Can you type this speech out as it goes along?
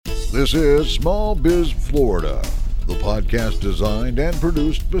This is Small Biz Florida, the podcast designed and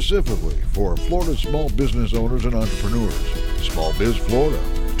produced specifically for Florida small business owners and entrepreneurs. Small Biz Florida,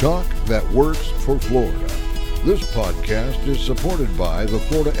 talk that works for Florida. This podcast is supported by the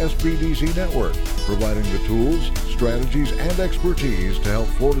Florida SBDC Network, providing the tools, strategies, and expertise to help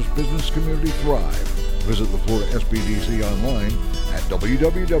Florida's business community thrive. Visit the Florida SBDC online at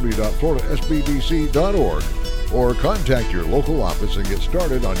www.floridasbdc.org or contact your local office and get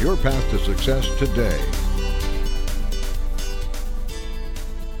started on your path to success today.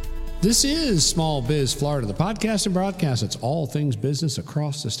 This is Small Biz Florida, the podcast and broadcast. It's all things business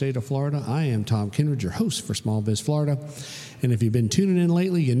across the state of Florida. I am Tom Kindred, your host for Small Biz Florida. And if you've been tuning in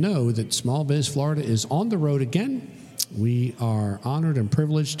lately, you know that Small Biz Florida is on the road again. We are honored and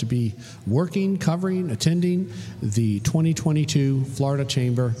privileged to be working, covering, attending the 2022 Florida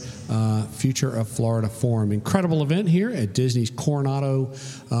Chamber Future of Florida Forum. Incredible event here at Disney's Coronado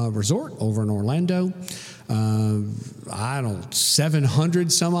Resort over in Orlando.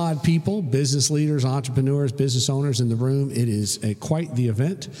 700 some odd people, business leaders, entrepreneurs, business owners in the room. It is quite the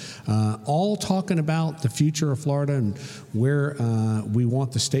event, all talking about the future of Florida and where we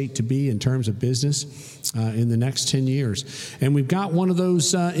want the state to be in terms of business in the next 10 years. And we've got one of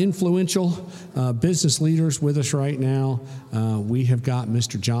those influential business leaders with us right now. We have got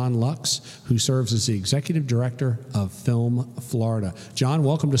Mr. John Lux, who serves as the Executive Director of Film Florida. John,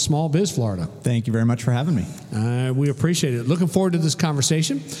 welcome to Small Biz Florida. Thank you very much for having me. We appreciate it. Looking forward to this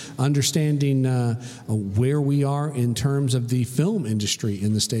conversation, understanding where we are in terms of the film industry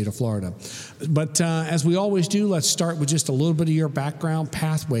in the state of Florida. But as we always do, let's start with just a little bit of your background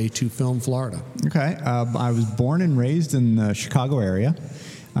pathway to Film Florida. Okay. I was born and raised in the Chicago area.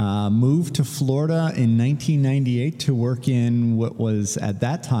 Moved to Florida in 1998 to work in what was at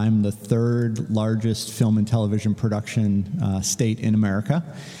that time the third largest film and television production state in America.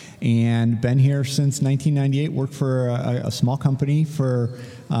 And been here since 1998, worked for a small company for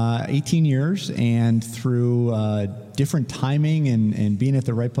 18 years, and through different timing and being at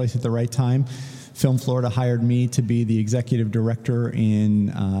the right place at the right time, Film Florida hired me to be the executive director in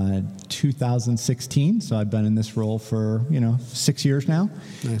 2016. So I've been in this role for 6 years now.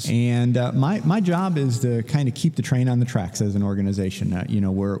 Nice. And my job is to kind of keep the train on the tracks as an organization.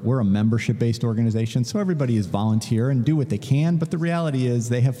 We're a membership-based organization, so everybody is volunteer and do what they can. But the reality is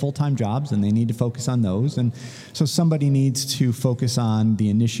they have full-time jobs and they need to focus on those. And so somebody needs to focus on the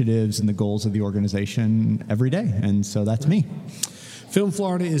initiatives and the goals of the organization every day. And so that's me. Film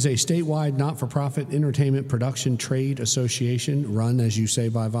Florida is a statewide not-for-profit entertainment production trade association run, as you say,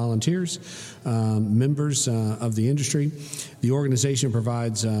 by volunteers, members of the industry. The organization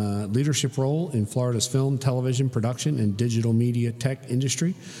provides a leadership role in Florida's film, television, production, and digital media tech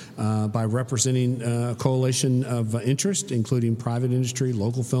industry by representing a coalition of interest, including private industry,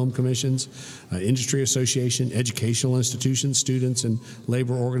 local film commissions, industry association, educational institutions, students, and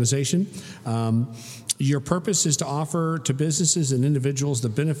labor organization. Your purpose is to offer to businesses and individuals the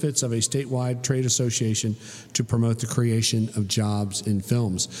benefits of a statewide trade association to promote the creation of jobs in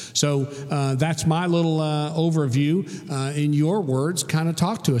films. So that's my little overview. In your words, kind of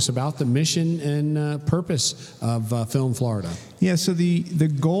talk to us about the mission and purpose of Film Florida. Yeah, so the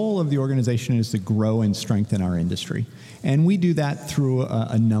goal of the organization is to grow and strengthen our industry. And we do that through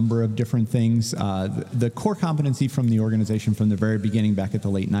a number of different things. The core competency from the organization from the very beginning, back at the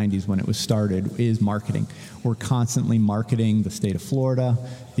late 90s when it was started, is marketing. We're constantly marketing the state of Florida,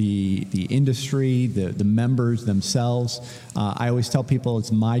 the industry, the members themselves. I always tell people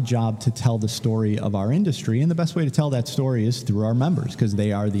it's my job to tell the story of our industry, and the best way to tell that story is through our members, because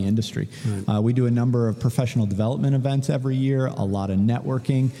they are the industry. Right. We do a number of professional development events every year, a lot of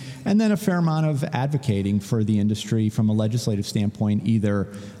networking, and then a fair amount of advocating for the industry from a legislative standpoint, either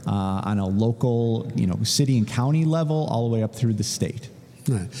on a local, city and county level, all the way up through the state.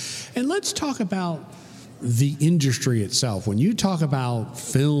 Right. And let's talk about the industry itself. When you talk about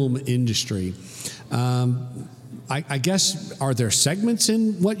film industry, I guess, are there segments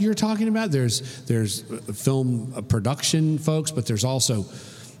in what you're talking about? There's film production folks, but there's also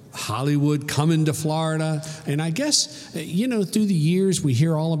Hollywood coming to Florida. And I guess, through the years, we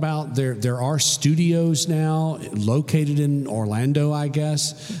hear all about there are studios now located in Orlando, I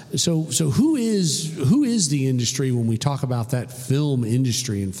guess. So who is the industry when we talk about that film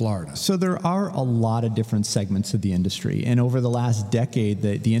industry in Florida? So there are a lot of different segments of the industry. And over the last decade,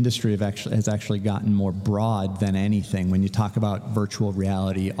 the industry has actually gotten more broad than anything. When you talk about virtual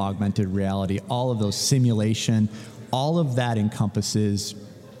reality, augmented reality, all of those, simulation, all of that encompasses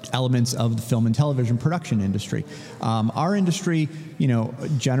elements of the film and television production industry. Our industry,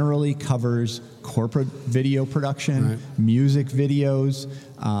 generally covers corporate video production, music videos,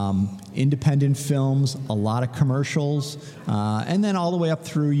 independent films, a lot of commercials, and then all the way up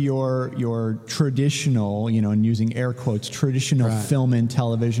through your traditional, and using air quotes, traditional film and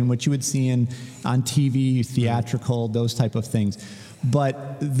television, which you would see on TV, theatrical, those type of things.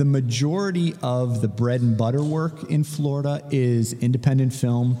 But the majority of the bread and butter work in Florida is independent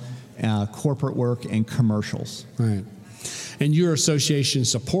film, corporate work, and commercials. Right. And your association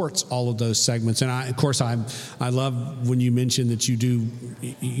supports all of those segments. And of course, I love when you mention that you do,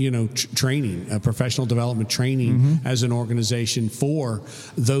 training, professional development training as an organization for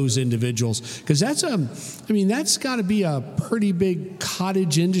those individuals. Because that's got to be a pretty big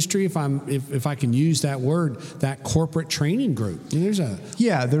cottage industry, if I can use that word, that corporate training group. There's a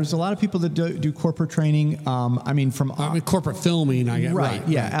lot of people that do corporate training. Corporate filming. Right.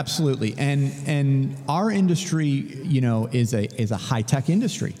 Absolutely. And our industry, is a high tech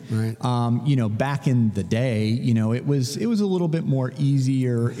industry. Right. Back in the day, it was a little bit more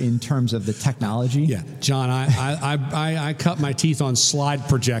easier in terms of the technology. Yeah, John, I cut my teeth on slide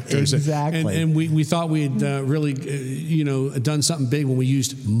projectors. Exactly. And we thought we had really done something big when we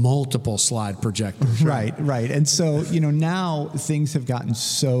used multiple slide projectors. Right. And so now things have gotten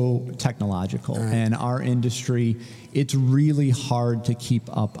so technological, and our industry, it's really hard to keep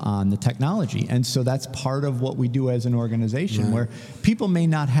up on the technology. And so that's part of what we do as an organization, where people may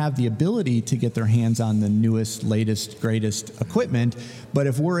not have the ability to get their hands on the newest, latest, greatest equipment, but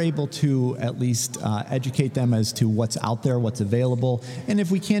if we're able to at least educate them as to what's out there, what's available, and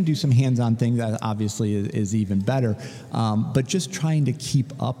if we can do some hands-on things, that obviously is even better. But just trying to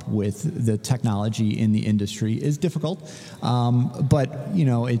keep up with the technology in the industry is difficult. But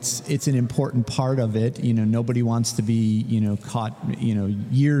it's an important part of it. Nobody wants to be caught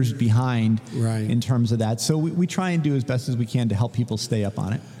years behind in terms of that. So we try and do as best as we can to help people stay up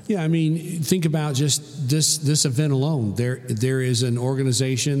on it. Yeah, think about just this event alone. There is an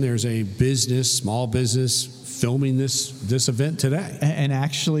organization, there's a business, small business, filming this event today. And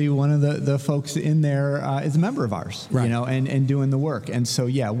actually, one of the folks in there is a member of ours, and doing the work. And so,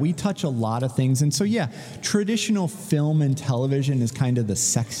 we touch a lot of things. And so, traditional film and television is kind of the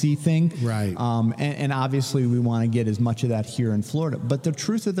sexy thing. Right. And obviously, we want to get as much of that here in Florida. But the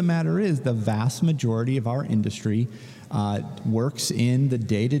truth of the matter is, the vast majority of our industry works in the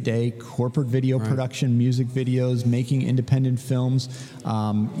day-to-day corporate video production, music videos, making independent films,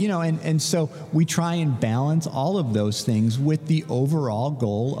 and so we try and balance all of those things with the overall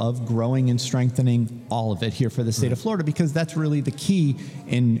goal of growing and strengthening all of it here for the state of Florida, because that's really the key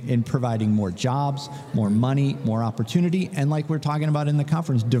in providing more jobs, more money, more opportunity, and like we're talking about in the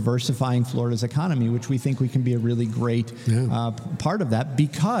conference, diversifying Florida's economy, which we think we can be a really great part of that,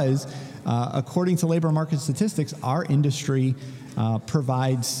 because according to labor market statistics, our industry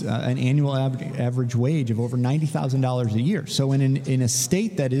provides an annual average wage of over $90,000 a year. So in a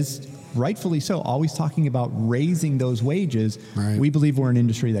state that is rightfully so always talking about raising those wages, we believe we're an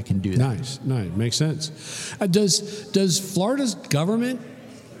industry that can do that. Nice. Makes sense. Does Florida's government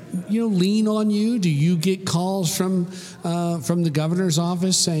lean on you? Do you get calls from the governor's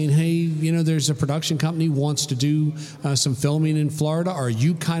office saying, hey, there's a production company wants to do some filming in Florida? Are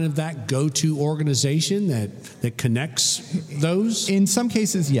you kind of that go-to organization that connects those? In some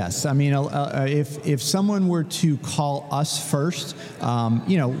cases, yes. If someone were to call us first,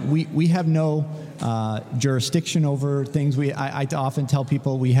 we have no jurisdiction over things. I often tell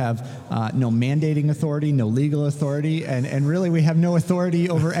people we have no mandating authority, no legal authority, and really we have no authority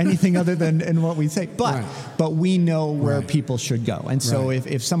over anything other than what we say. But we know where people should go. And so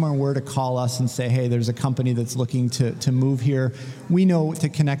if someone were to call us and say, hey, there's a company that's looking to move here, we know to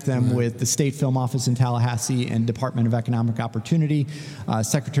connect them with the State Film Office in Tallahassee and Department of Economic Opportunity.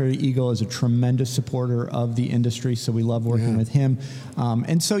 Secretary Eagle is a tremendous supporter of the industry, so we love working with him.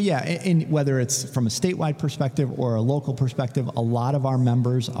 And so, and whether it's from a statewide perspective or a local perspective, a lot of our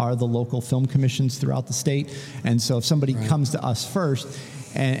members are the local film commissions throughout the state. And so if somebody comes to us first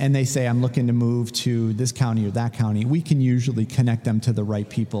and they say, I'm looking to move to this county or that county, we can usually connect them to the right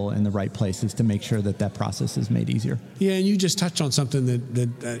people in the right places to make sure that process is made easier. Yeah, and you just touched on something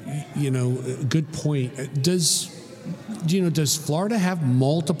that good point. Does Florida have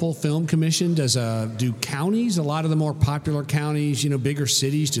multiple film commission? Do counties, a lot of the more popular counties, bigger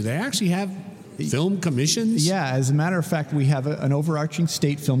cities, do they actually have film commissions? Yeah, as a matter of fact, we have an overarching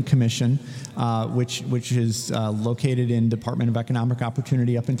state film commission, which is located in Department of Economic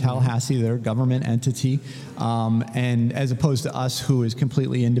Opportunity up in Tallahassee. They're a government entity, and as opposed to us, who is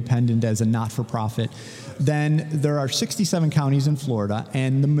completely independent as a not-for-profit. Then there are 67 counties in Florida,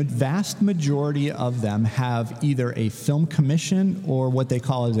 and the vast majority of them have either a film commission or what they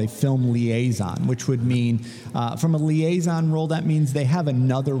call as a film liaison, which would mean from a liaison role, that means they have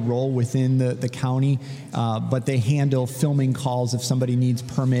another role within the county, but they handle filming calls if somebody needs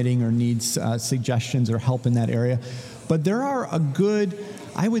permitting or needs suggestions or help in that area. But there are a good,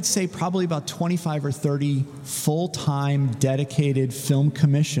 I would say probably about 25 or 30 full-time dedicated film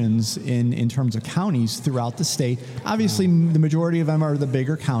commissions in terms of counties throughout the state. Obviously, the majority of them are the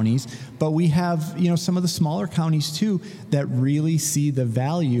bigger counties, but we have some of the smaller counties too that really see the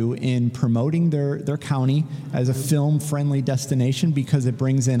value in promoting their county as a film-friendly destination because it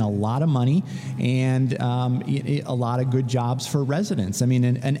brings in a lot of money and a lot of good jobs for residents. I mean,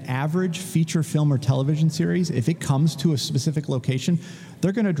 an average feature film or television series, if it comes to a specific location,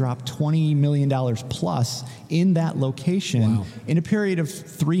 they're going to drop $20 million plus in that location in a period of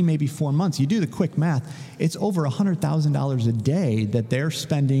 3, maybe 4 months. You do the quick math, it's over $100,000 a day that they're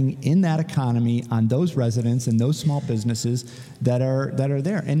spending in that economy on those residents and those small businesses that are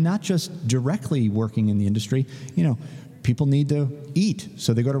there, and not just directly working in the industry. People need to eat,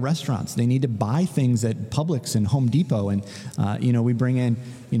 so they go to restaurants. They need to buy things at Publix and Home Depot. And, we bring in,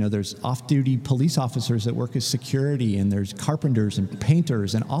 there's off-duty police officers that work as security, and there's carpenters and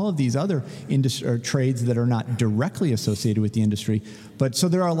painters and all of these other trades that are not directly associated with the industry. But so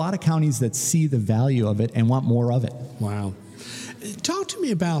there are a lot of counties that see the value of it and want more of it. Wow. Talk to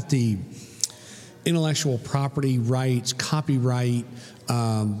me about the intellectual property rights, copyright,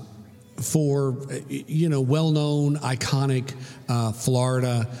 for well-known, iconic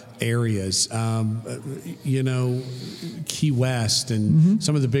Florida areas, Key West and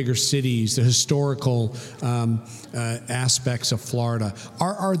some of the bigger cities, the historical aspects of Florida.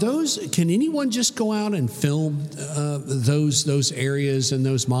 Are those? Can anyone just go out and film those areas and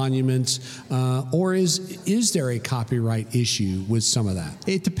those monuments, or is there a copyright issue with some of that?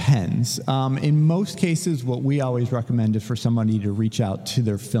 It depends. In most cases, what we always recommend is for somebody to reach out to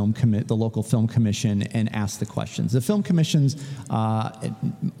their the local film commission, and ask the questions. The film commissions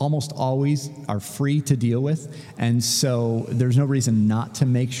almost always are free to deal with, and so there's no reason not to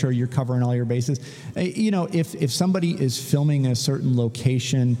make sure you're covering all your bases. If somebody is filming a certain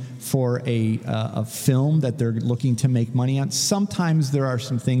location for a film that they're looking to make money on, sometimes there are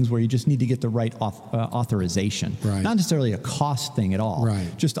some things where you just need to get the right authorization. Right. Not necessarily a cost thing at all, right.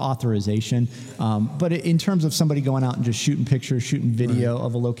 Just authorization. But in terms of somebody going out and just shooting pictures, shooting video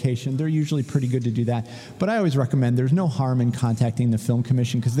of a location, they're usually pretty good to do that. But I always recommend there's no harm in contacting the film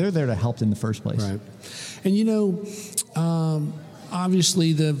commission because they're there to help in the first place. Right. And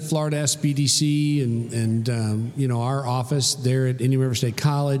obviously the Florida SBDC and our office there at Indian River State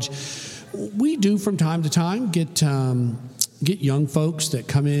College, we do from time to time get young folks that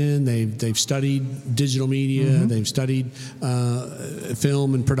come in. They've studied digital media. They've studied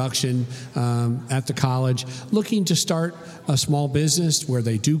film and production at the college, looking to start a small business where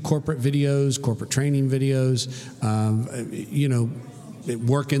they do corporate videos, corporate training videos,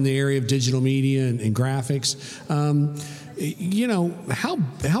 work in the area of digital media and graphics.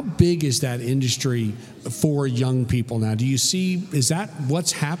 How big is that industry for young people now? Do you see, is that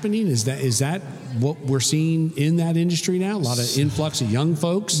what's happening? Is that what we're seeing in that industry now? A lot of influx of young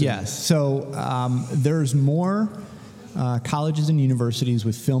folks? Yes. So there's more colleges and universities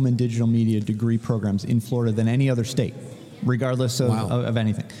with film and digital media degree programs in Florida than any other state, regardless of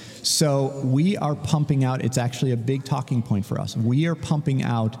anything. So we are pumping out, it's actually a big talking point for us. We are pumping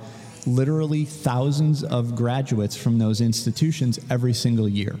out literally thousands of graduates from those institutions every single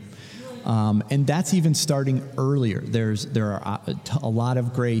year. And that's even starting earlier. There are a lot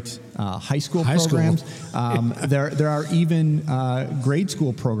of great high school programs. There are even grade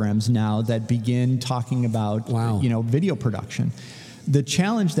school programs now that begin talking about video production. The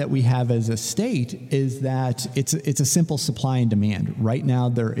challenge that we have as a state is that it's a simple supply and demand. Right now,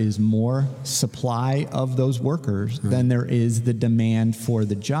 there is more supply of those workers than there is the demand for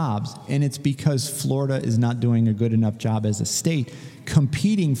the jobs. And it's because Florida is not doing a good enough job as a state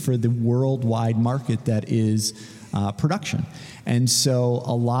competing for the worldwide market that is production. And so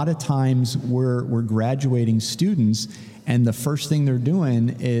a lot of times we're graduating students And the first thing they're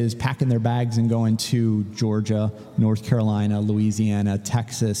doing is packing their bags and going to Georgia, North Carolina, Louisiana,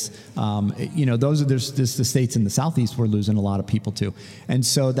 Texas. There's the states in the Southeast we're losing a lot of people to. And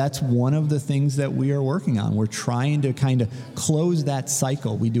so that's one of the things that we are working on. We're trying to kind of close that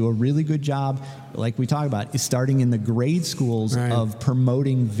cycle. We do a really good job, like we talk about, is starting in the grade schools of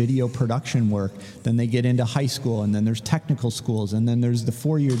promoting video production work. Then they get into high school, and then there's technical schools, and then there's the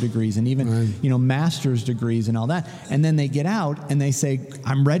 4-year degrees, and even master's degrees and all that. And then they get out and they say,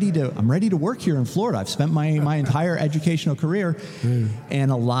 I'm ready to work here in Florida. I've spent my entire educational career,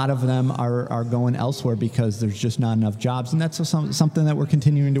 and a lot of them are going elsewhere because there's just not enough jobs. And that's something that we're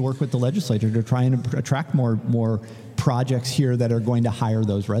continuing to work with the legislature to try and attract more projects here that are going to hire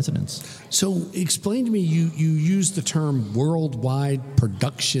those residents. So explain to me, you use the term worldwide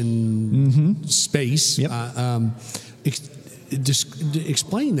production space. Yep.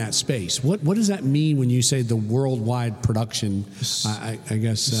 Explain that space. What does that mean when you say the worldwide production? I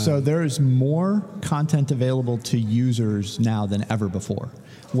guess. So there's more content available to users now than ever before,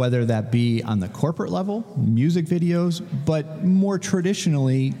 whether that be on the corporate level, music videos, but more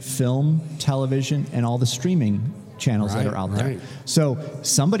traditionally film, television, and all the streaming channels that are out there. So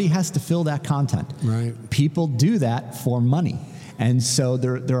somebody has to fill that content. People do that for money. And so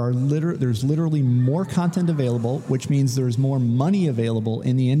there's literally more content available, which means there's more money available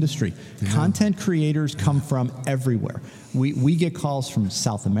in the industry. Content creators come from everywhere. We get calls from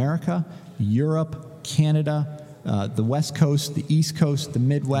South America, Europe, Canada, the West Coast, the East Coast, the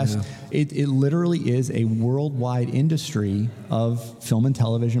Midwest. It literally is a worldwide industry of film and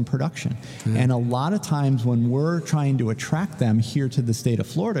television production. And a lot of times when we're trying to attract them here to the state of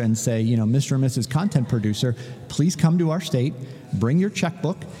Florida and say, Mr. and Mrs. Content Producer, please come to our state, bring your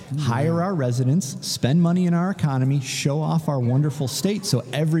checkbook, hire our residents, spend money in our economy, show off our wonderful state so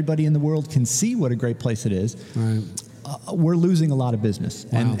everybody in the world can see what a great place it is. We're losing a lot of business.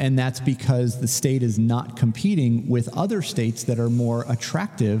 And that's because the state is not competing with other states that are more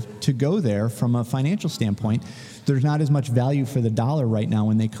attractive to go there from a financial standpoint. There's not as much value for the dollar right now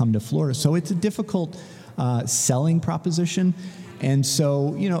when they come to Florida. So it's a difficult selling proposition. And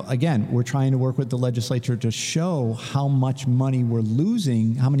so, again, we're trying to work with the legislature to show how much money we're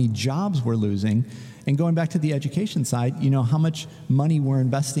losing, how many jobs we're losing. And going back to the education side, how much money we're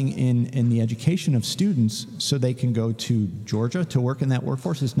investing in the education of students so they can go to Georgia to work in that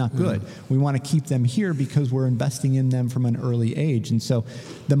workforce is not good. We want to keep them here because we're investing in them from an early age. And so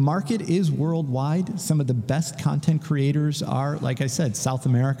the market is worldwide. Some of the best content creators are, like I said, South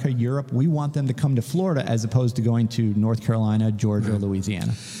America, Europe. We want them to come to Florida as opposed to going to North Carolina, Georgia,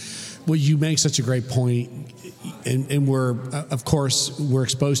 Louisiana. Well, you make such a great point. And we're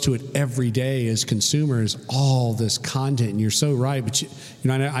exposed to it every day as consumers, all this content, and you're so right. But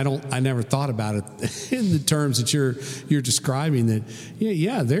I never thought about it in the terms that you're describing. That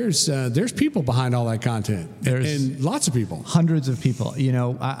there's people behind all that content, and lots of people, hundreds of people.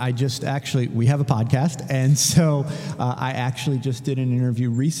 I just we have a podcast, and so I actually just did an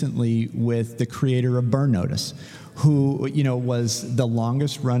interview recently with the creator of Burn Notice, who was the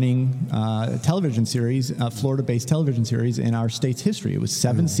longest running television series, Florida-based television series in our state's history. It was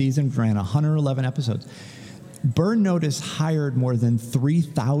 7 seasons, ran 111 episodes. Burn Notice hired more than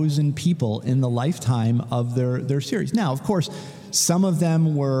 3,000 people in the lifetime of their series. Now, of course, some of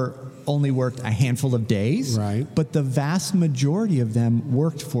them only worked a handful of days, but the vast majority of them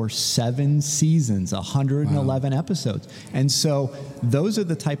worked for 7 seasons, 111 episodes. And so those are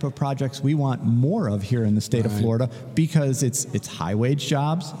the type of projects we want more of here in the state of Florida, because it's high-wage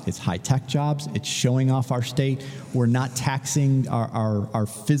jobs, it's high-tech jobs, it's showing off our state. We're not taxing our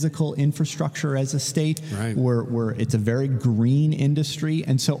physical infrastructure as a state. It's a very green industry.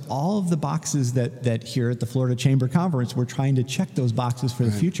 And so all of the boxes that here at the Florida Chamber Conference, we're trying to check those boxes for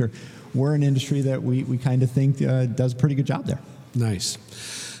the future. We're an industry that we kind of think does a pretty good job there. Nice.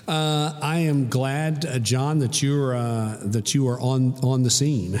 I am glad, John, that you are on the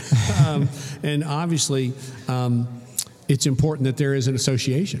scene, and obviously, it's important that there is an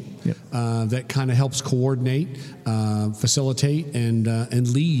association that kind of helps coordinate, facilitate, and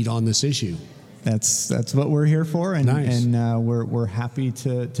lead on this issue. That's what we're here for, and we're happy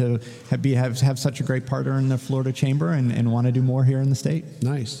to have such a great partner in the Florida Chamber and want to do more here in the state.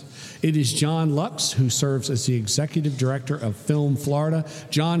 Nice. It is John Lux, who serves as the Executive Director of Film Florida.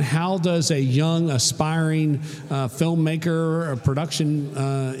 John, how does a young, aspiring filmmaker or production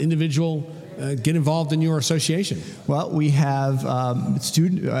individual get involved in your association? Well, we have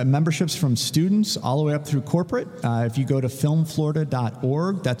student memberships from students all the way up through corporate. If you go to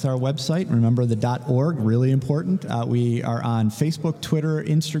filmflorida.org, that's our website. Remember the .org, really important. We are on Facebook, Twitter,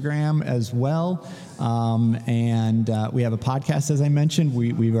 Instagram as well. And we have a podcast, as I mentioned.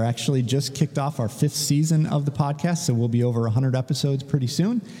 We were actually just kicked off our 5th season of the podcast, so we'll be over 100 episodes pretty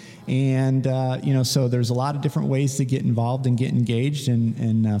soon. And, so there's a lot of different ways to get involved and get engaged, and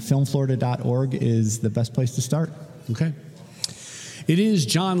filmflorida.org is the best place to start. Okay. It is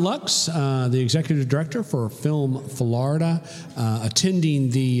John Lux, the Executive Director for Film Florida,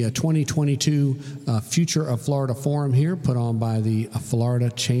 attending the 2022 Future of Florida Forum here, put on by the Florida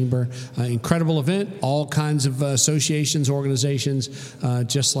Chamber. Incredible event. All kinds of associations, organizations,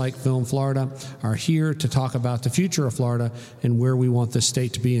 just like Film Florida, are here to talk about the future of Florida and where we want this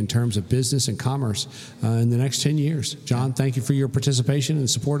state to be in terms of business and commerce in the next 10 years. John, thank you for your participation and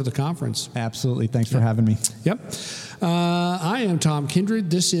support of the conference. Absolutely. Thanks for having me. Yep. I am Tom Kindred.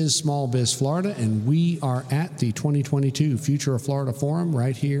 This is Small Biz Florida, and we are at the 2022 Future of Florida Forum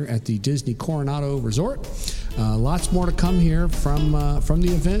right here at the Disney Coronado Resort. Lots more to come here from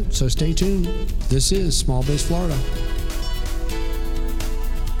the event, so stay tuned. This is Small Biz Florida.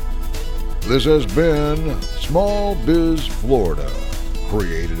 This has been Small Biz Florida,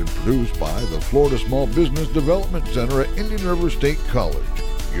 created and produced by the Florida Small Business Development Center at Indian River State College.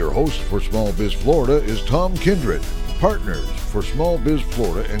 Your host for Small Biz Florida is Tom Kindred. Partners for Small Biz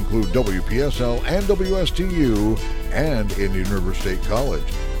Florida include WPSL and WSTU and Indian River State College,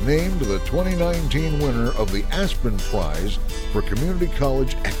 named the 2019 winner of the Aspen Prize for Community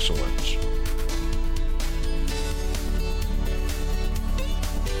College Excellence.